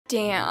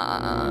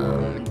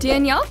Damn.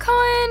 Danielle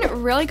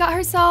Cohn really got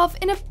herself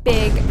in a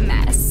big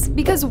mess.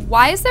 Because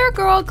why is there a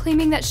girl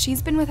claiming that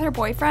she's been with her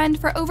boyfriend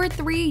for over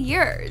 3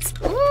 years?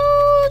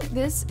 Ooh,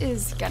 this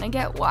is gonna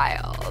get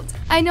wild.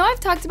 I know I've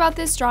talked about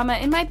this drama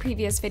in my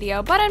previous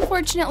video, but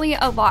unfortunately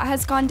a lot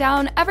has gone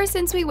down ever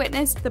since we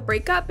witnessed the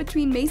breakup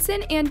between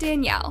Mason and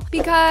Danielle.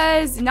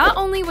 Because not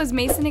only was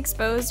Mason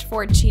exposed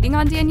for cheating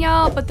on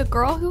Danielle, but the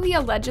girl who he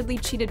allegedly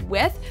cheated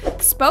with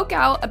spoke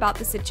out about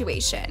the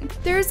situation.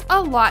 There's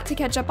a lot to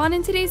catch up on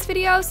in today's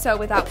video, so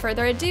without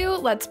further ado,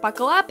 let's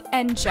buckle up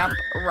and jump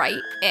right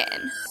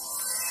in.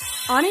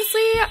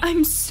 Honestly,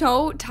 I'm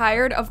so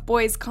tired of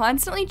boys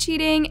constantly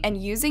cheating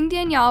and using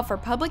Danielle for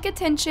public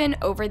attention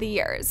over the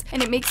years,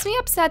 and it makes me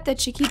upset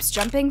that she keeps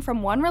jumping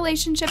from one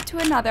relationship to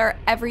another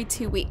every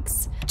 2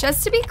 weeks.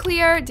 Just to be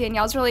clear,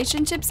 Danielle's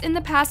relationships in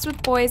the past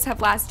with boys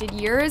have lasted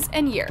years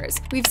and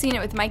years. We've seen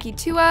it with Mikey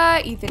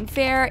Tua, Ethan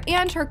Fair,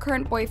 and her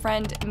current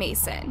boyfriend,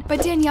 Mason.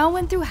 But Danielle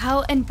went through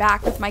hell and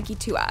back with Mikey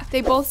Tua.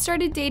 They both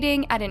started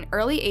dating at an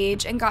early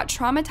age and got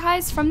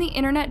traumatized from the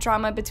internet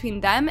drama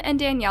between them and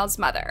Danielle's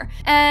mother.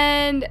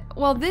 And,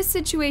 well, this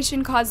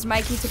situation caused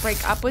Mikey to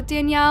break up with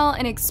Danielle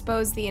and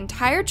expose the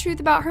entire truth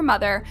about her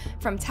mother,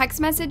 from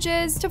text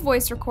messages to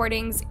voice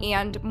recordings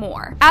and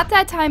more. At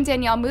that time,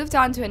 Danielle moved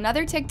on to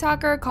another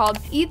TikToker called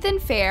Ethan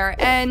Fair,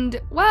 and,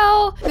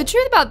 well, the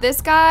truth about this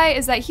guy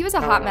is that he was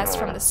a hot mess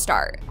from the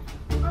start.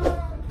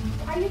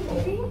 Are you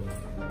leaving?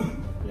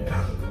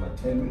 Yeah, in like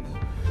 10 minutes.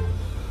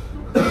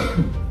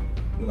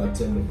 In like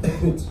 10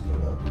 minutes.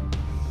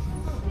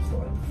 It's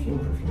like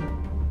perfume.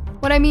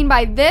 What I mean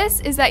by this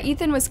is that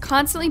Ethan was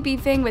constantly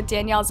beefing with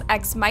Danielle's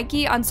ex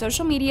Mikey on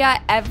social media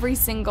every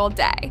single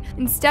day,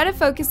 instead of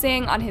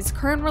focusing on his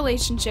current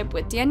relationship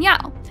with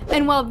Danielle.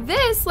 And while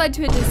this led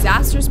to a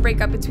disastrous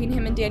breakup between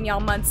him and Danielle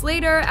months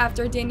later,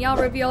 after Danielle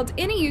revealed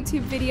in a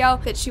YouTube video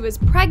that she was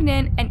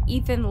pregnant and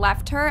Ethan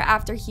left her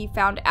after he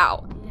found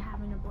out. I did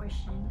have an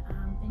abortion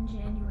in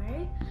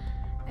January,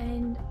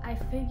 and I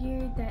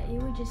figured that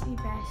it would just be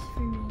best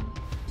for me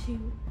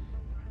to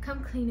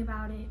come clean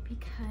about it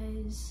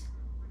because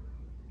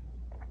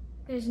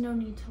there's no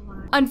need to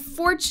lie.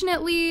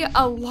 Unfortunately,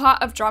 a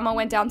lot of drama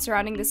went down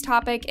surrounding this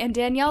topic, and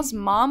Danielle's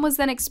mom was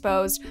then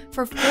exposed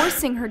for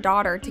forcing her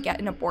daughter to get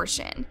an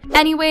abortion.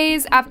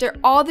 Anyways, after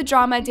all the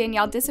drama,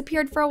 Danielle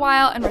disappeared for a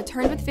while and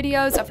returned with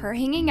videos of her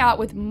hanging out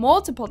with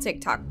multiple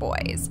TikTok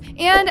boys.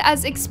 And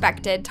as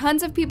expected,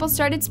 tons of people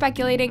started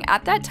speculating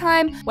at that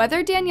time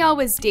whether Danielle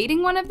was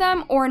dating one of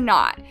them or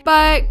not.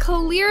 But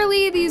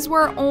clearly, these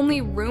were only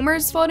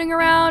rumors floating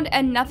around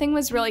and nothing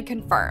was really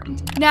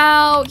confirmed.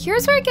 Now,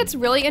 here's where it gets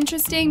really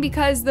interesting,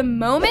 because the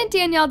moment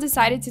Danielle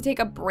decided to take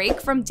a break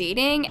from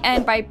dating,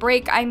 and by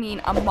break I mean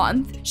a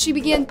month, she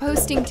began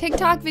posting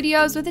TikTok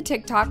videos with a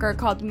TikToker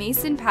called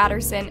Mason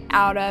Patterson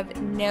out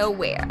of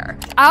nowhere.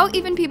 Without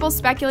even people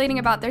speculating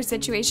about their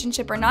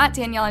situationship or not,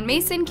 Danielle and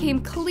Mason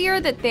came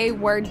clear that they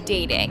were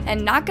dating.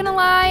 And not gonna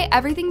lie,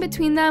 everything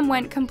between them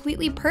went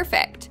completely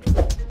perfect.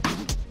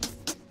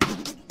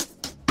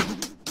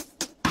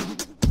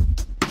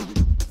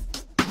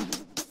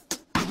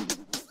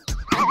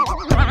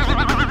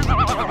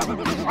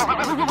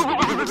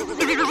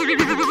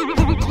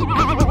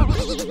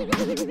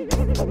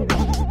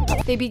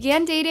 They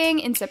began dating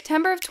in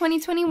September of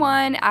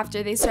 2021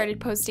 after they started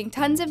posting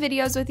tons of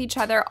videos with each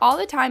other all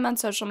the time on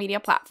social media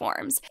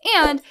platforms.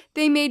 And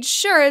they made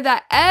sure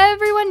that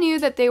everyone knew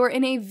that they were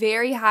in a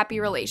very happy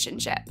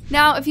relationship.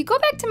 Now, if you go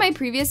back to my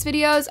previous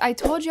videos, I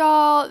told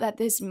y'all that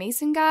this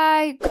Mason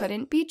guy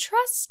couldn't be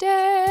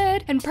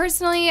trusted. And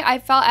personally, I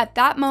felt at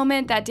that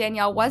moment that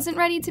Danielle wasn't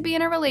ready to be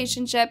in a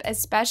relationship,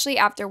 especially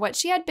after what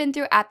she had been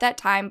through at that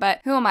time,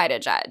 but who am I to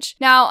judge?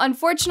 Now,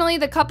 unfortunately,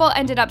 the couple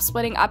ended up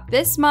splitting up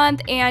this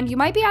month, and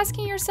you might be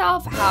asking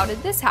yourself, how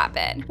did this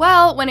happen?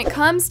 Well, when it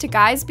comes to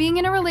guys being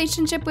in a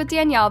relationship with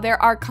Danielle,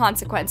 there are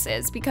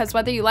consequences, because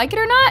whether you like it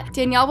or not,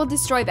 Danielle will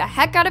destroy the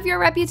heck out of your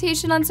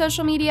reputation on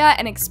social media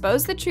and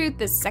expose the truth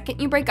the second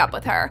you break up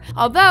with her.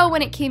 Although,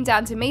 when it came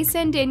down to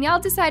Mason,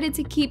 Danielle decided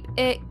to keep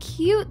it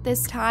cute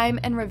this time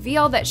and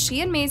reveal that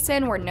she and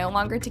Mason were no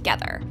longer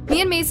together.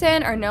 Me and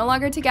Mason are no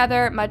longer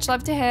together. Much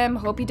love to him.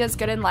 Hope he does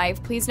good in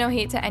life. Please no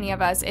hate to any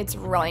of us. It's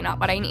really not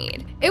what I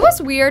need. It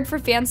was weird for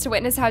fans to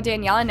witness how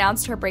Danielle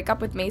announced her breakup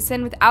with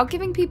Mason without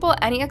giving people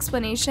any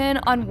explanation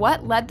on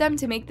what led them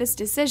to make this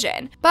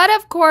decision. But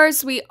of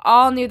course, we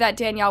all knew that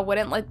Danielle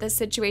wouldn't let this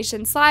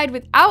situation slide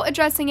without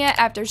addressing it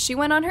after she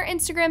went on her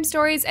Instagram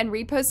stories and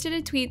reposted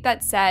a tweet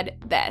that said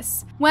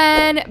this: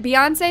 "When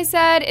Beyonce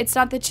said, 'It's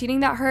not the cheating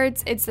that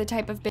hurts, it's the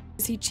type of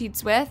bitches he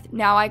cheats with,'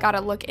 now I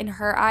gotta look in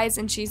her eyes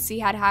and she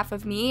had half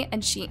of me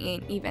and she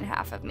ain't even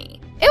half of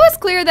me." It was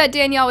clear that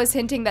Danielle was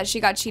hinting that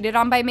she got cheated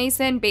on by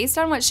Mason based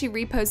on what she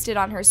reposted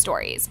on her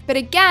stories. But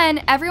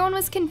again, everyone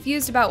was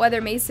confused about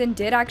whether Mason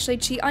did actually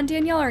cheat on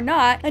Danielle or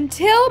not,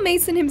 until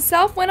Mason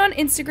himself went on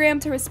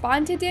Instagram to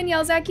respond to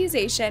Danielle's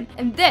accusation,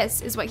 and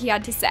this is what he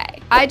had to say: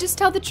 "I just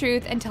tell the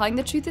truth, and telling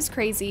the truth is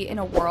crazy in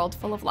a world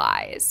full of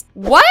lies."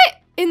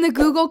 What in the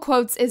Google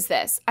quotes is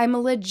this? I'm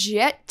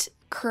legit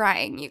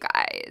crying, you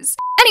guys.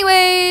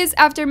 Anyways,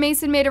 after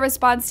Mason made a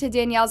response to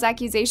Danielle's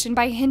accusation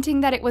by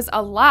hinting that it was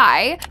a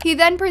lie, he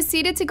then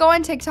proceeded to go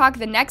on TikTok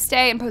the next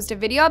day and post a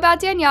video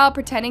about Danielle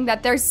pretending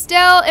that they're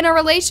still in a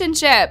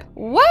relationship.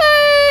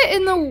 What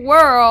in the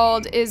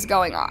world is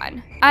going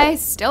on? I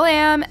still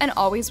am and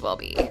always will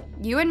be.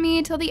 You and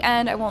me till the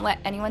end. I won't let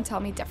anyone tell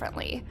me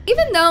differently.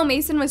 Even though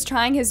Mason was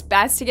trying his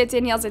best to get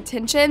Danielle's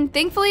attention,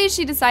 thankfully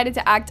she decided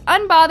to act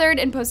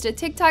unbothered and post a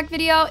TikTok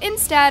video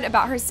instead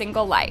about her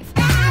single life.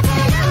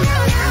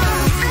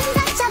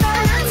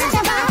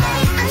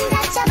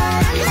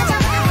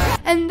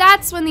 And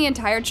that's when the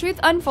entire truth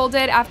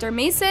unfolded after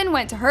Mason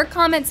went to her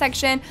comment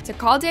section to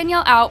call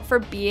Danielle out for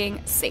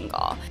being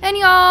single. And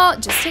y'all,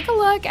 just take a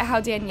look at how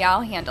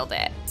Danielle handled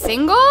it.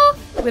 Single?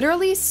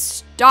 Literally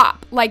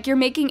stop. Like, you're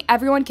making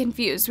everyone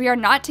confused. We are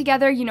not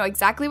together. You know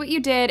exactly what you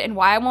did and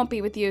why I won't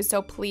be with you,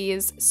 so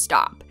please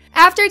stop.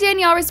 After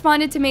Danielle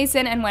responded to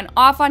Mason and went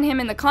off on him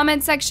in the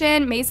comment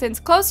section, Mason's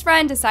close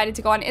friend decided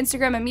to go on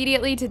Instagram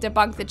immediately to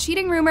debunk the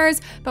cheating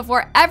rumors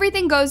before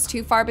everything goes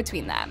too far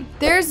between them.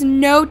 There's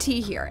no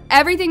tea here.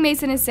 Everything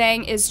Mason is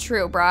saying is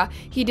true, bruh.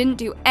 He didn't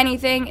do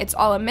anything. It's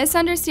all a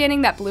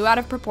misunderstanding that blew out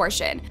of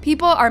proportion.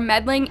 People are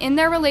meddling in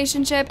their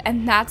relationship,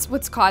 and that's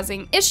what's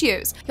causing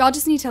issues. Y'all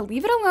just need to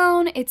leave it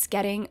alone. It's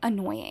getting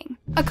annoying.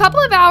 A couple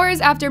of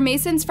hours after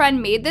Mason's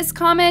friend made this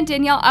comment,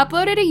 Danielle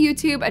uploaded a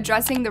YouTube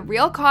addressing the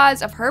real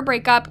cause of her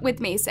breakup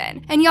with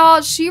Mason. And y'all,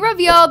 she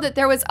revealed that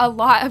there was a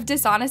lot of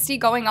dishonesty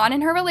going on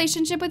in her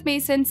relationship with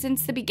Mason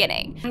since the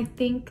beginning. I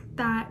think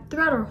that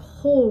throughout our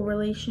whole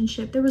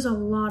relationship, there was a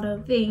lot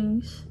of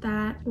things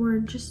that were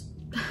just,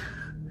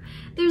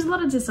 there was a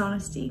lot of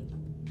dishonesty.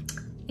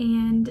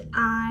 And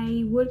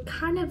I would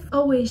kind of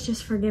always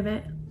just forgive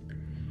it.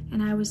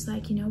 And I was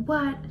like, you know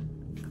what?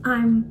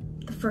 I'm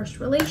the first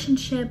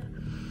relationship.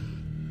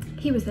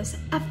 He was this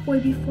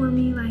F-boy before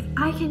me. Like,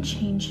 I can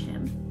change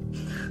him.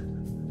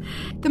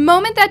 The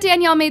moment that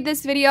Danielle made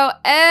this video,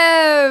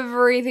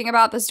 everything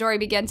about the story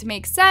began to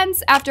make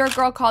sense after a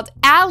girl called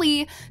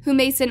Allie, who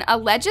Mason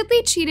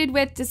allegedly cheated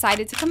with,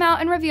 decided to come out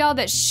and reveal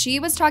that she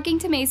was talking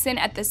to Mason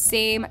at the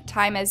same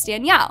time as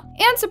Danielle.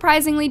 And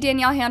surprisingly,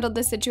 Danielle handled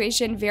the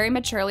situation very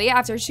maturely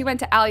after she went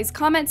to Allie's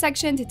comment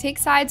section to take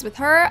sides with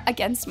her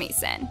against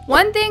Mason.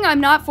 One thing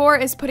I'm not for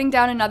is putting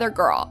down another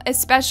girl,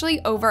 especially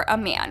over a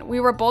man.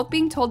 We were both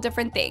being told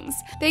different things.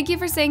 Thank you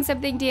for saying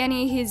something,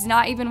 Danny. He's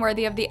not even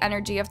worthy of the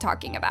energy of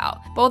talking about.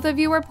 Both of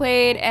you were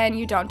played and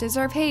you don't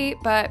deserve hate,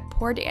 but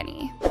poor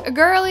Danny.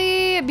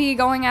 Girly be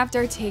going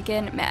after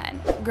taken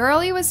men.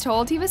 Girly was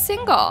told he was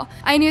single.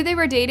 I knew they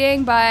were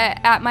dating,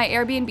 but at my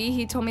Airbnb,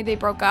 he told me they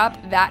broke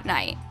up that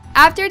night.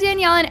 After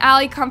Danielle and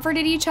Allie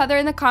comforted each other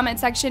in the comment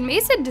section,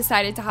 Mason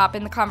decided to hop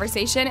in the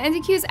conversation and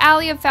accuse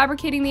Allie of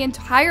fabricating the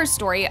entire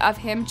story of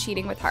him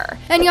cheating with her.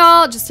 And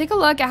y'all, just take a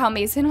look at how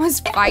Mason was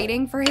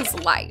fighting for his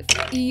life.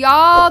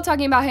 Y'all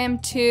talking about him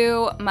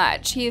too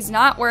much. He is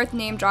not worth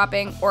name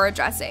dropping or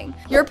addressing.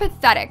 You're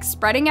pathetic.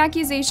 Spreading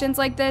accusations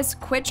like this,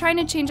 quit trying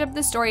to change up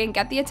the story and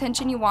get the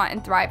attention you want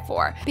and thrive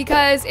for.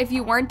 Because if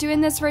you weren't doing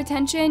this for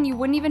attention, you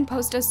wouldn't even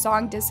post a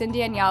song dissing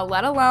Danielle,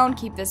 let alone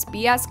keep this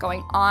BS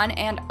going on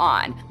and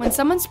on. When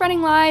someone's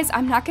spreading lies,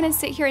 I'm not gonna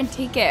sit here and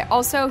take it.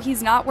 Also,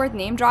 he's not worth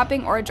name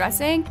dropping or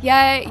addressing,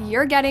 yet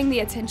you're getting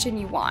the attention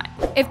you want.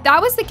 If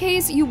that was the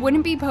case, you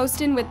wouldn't be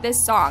posting with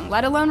this song,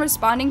 let alone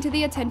responding to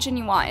the attention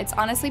you want. It's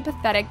honestly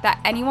pathetic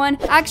that anyone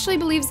actually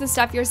believes the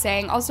stuff you're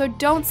saying. Also,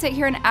 don't sit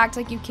here and act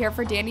like you care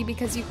for Danny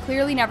because you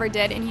clearly never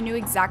did and you knew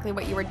exactly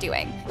what you were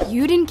doing.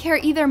 You didn't care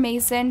either,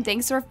 Mason.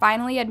 Thanks for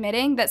finally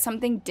admitting that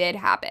something did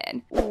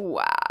happen.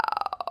 Wow.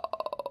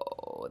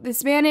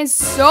 This man is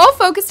so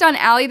focused on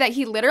Allie that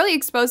he literally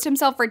exposed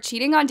himself for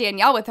cheating on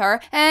Danielle with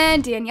her,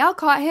 and Danielle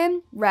caught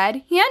him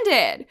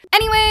red-handed.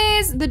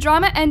 Anyways, the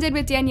drama ended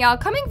with Danielle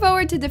coming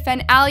forward to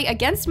defend Allie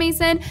against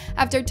Mason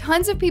after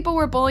tons of people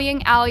were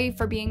bullying Allie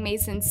for being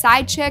Mason's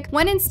side chick,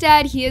 when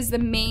instead he is the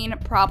main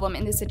problem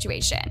in the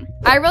situation.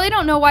 I really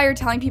don't know why you're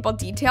telling people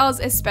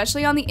details,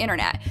 especially on the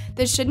internet.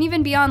 This shouldn't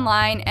even be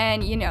online,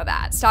 and you know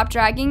that. Stop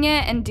dragging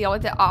it and deal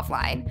with it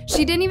offline.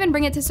 She didn't even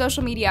bring it to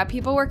social media.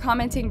 People were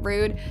commenting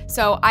rude,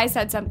 so I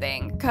said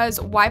something, cause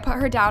why put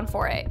her down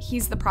for it?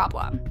 He's the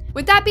problem.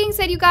 With that being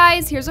said, you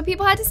guys, here's what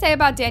people had to say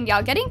about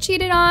Danielle getting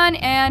cheated on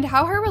and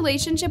how her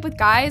relationship with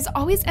guys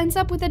always ends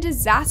up with a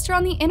disaster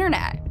on the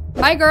internet.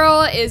 My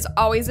girl is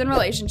always in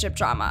relationship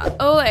drama.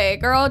 Olay,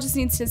 girl just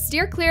needs to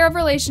steer clear of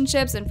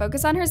relationships and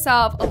focus on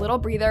herself, a little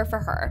breather for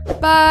her.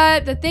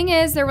 But the thing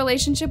is, their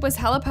relationship was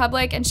hella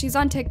public and she's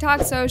on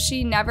TikTok, so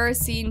she never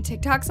seen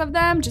TikToks of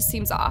them, just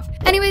seems off.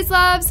 Anyways,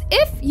 loves,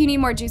 if you need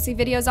more juicy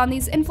videos on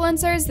these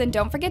influencers, then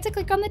don't forget to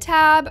click on the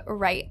tab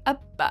right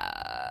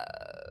above.